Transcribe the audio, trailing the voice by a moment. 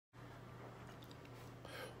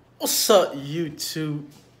What's up, YouTube?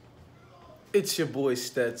 It's your boy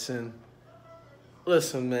Stetson.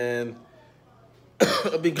 Listen, man,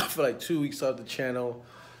 I've been gone for like 2 weeks off the channel.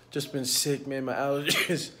 Just been sick, man. My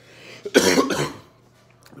allergies. The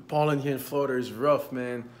pollen here in Florida is rough,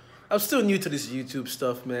 man. I'm still new to this YouTube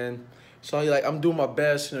stuff, man. So I'm doing my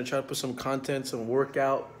best, trying to put some content, some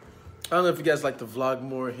workout. I don't know if you guys like to vlog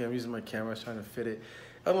more. Here, I'm using my camera, trying to fit it.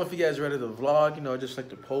 I don't know if you guys ready to vlog. I just like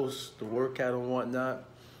to post the workout and whatnot.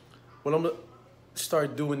 What I'm gonna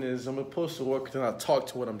start doing is I'm gonna post the workout and I'll talk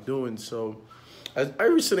to what I'm doing. So I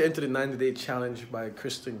recently entered the 90-day challenge by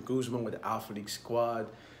Kristen Guzman with the Alpha League squad.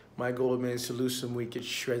 My goal, man, is to lose some weight, get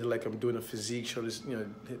shredded like I'm doing a physique show, just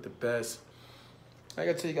hit the best. I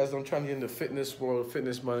gotta tell you guys, I'm trying to get in the fitness world,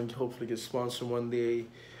 fitness money, hopefully get sponsored one day.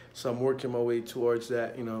 So I'm working my way towards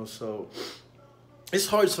that, So it's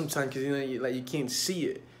hard sometimes because you can't see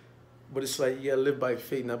it, but it's like you gotta live by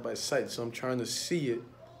faith, not by sight. So I'm trying to see it.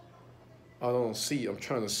 I don't see it. I'm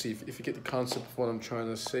trying to see if you get the concept of what I'm trying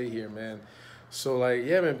to say here, man. So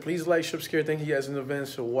yeah, man, please like, subscribe. Thank you guys in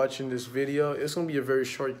advance for watching this video. It's gonna be a very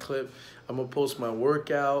short clip. I'm gonna post my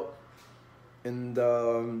workout, and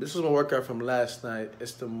this is my workout from last night.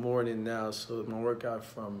 It's the morning now, so my workout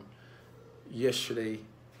from yesterday.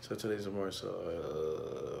 So today's the morning, so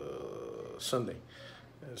Sunday.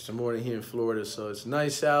 It's the morning here in Florida, so it's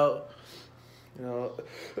nice out. I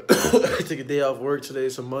took a day off work today.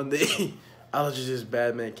 It's a Monday. Allergies is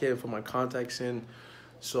bad, man. Can't put my contacts in.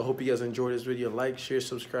 So I hope you guys enjoyed this video. Like, share,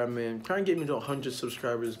 subscribe, man. Try and get me to 100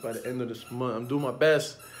 subscribers by the end of this month. I'm doing my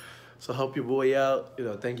best. So help your boy out.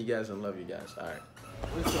 Thank you guys and love you guys. All right.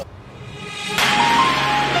 What's up?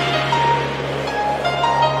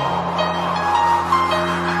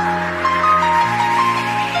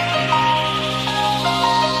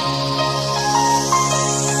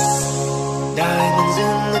 Diamonds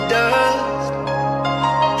in the dust,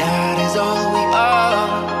 that is all we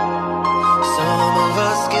are. Some of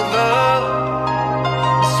us give up,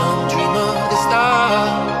 some dream of the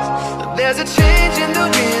stars. But there's a change in the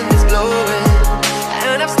wind that's blowing,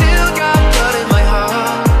 and I've still got blood in my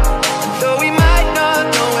heart. And though we might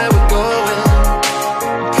not know where we're going,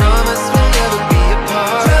 I promise we'll never be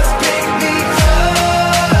apart. Just pick me up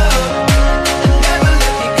and never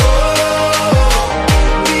let me go.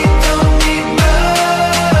 We don't need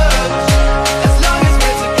much, as long as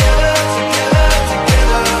we're together, together,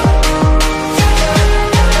 together.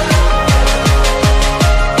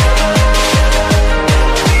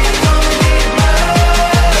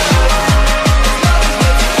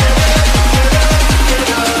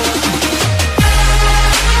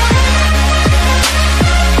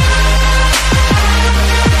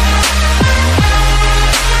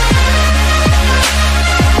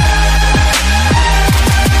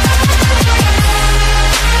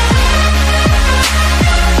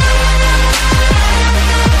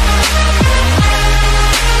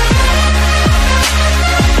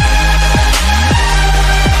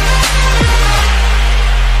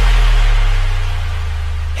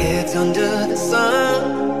 Heads under the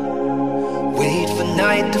sun, wait for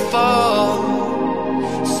night to fall.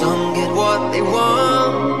 Some get what they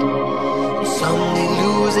want, and some they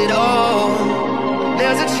lose it all.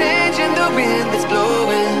 There's a change in the wind that's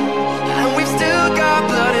blowing, and we've still got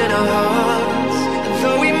blood in our hearts. And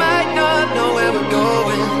though we might not know where we're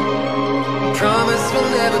going, I promise we'll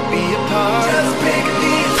never be apart. Just pick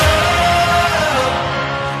me up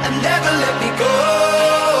and never let me go.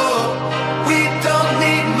 We don't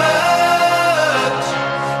need much,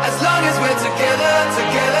 as long as we're together,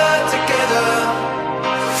 together, together.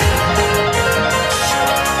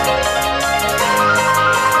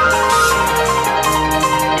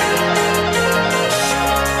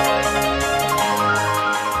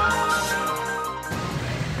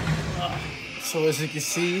 So as you can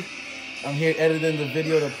see, I'm here editing the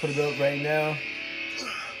video to put it up right now.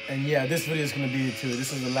 And yeah, this video is going to be it too.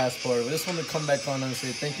 This is the last part of it. I just want to come back on and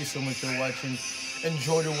say thank you so much for watching.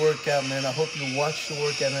 Enjoy the workout, man. I hope you watch the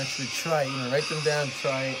workout and actually try it. Write them down,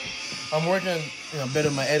 try it. I'm working on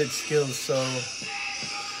better my edit skills, so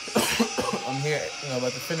I'm here,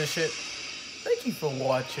 about to finish it. Thank you for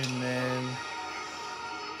watching, man.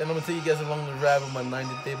 And I'm going to take you guys along the ride with my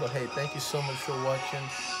 90th day. But hey, thank you so much for watching.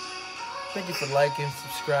 Thank you for liking,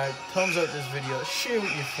 subscribe, thumbs up this video, share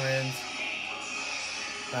with your friends.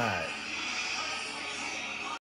 All right.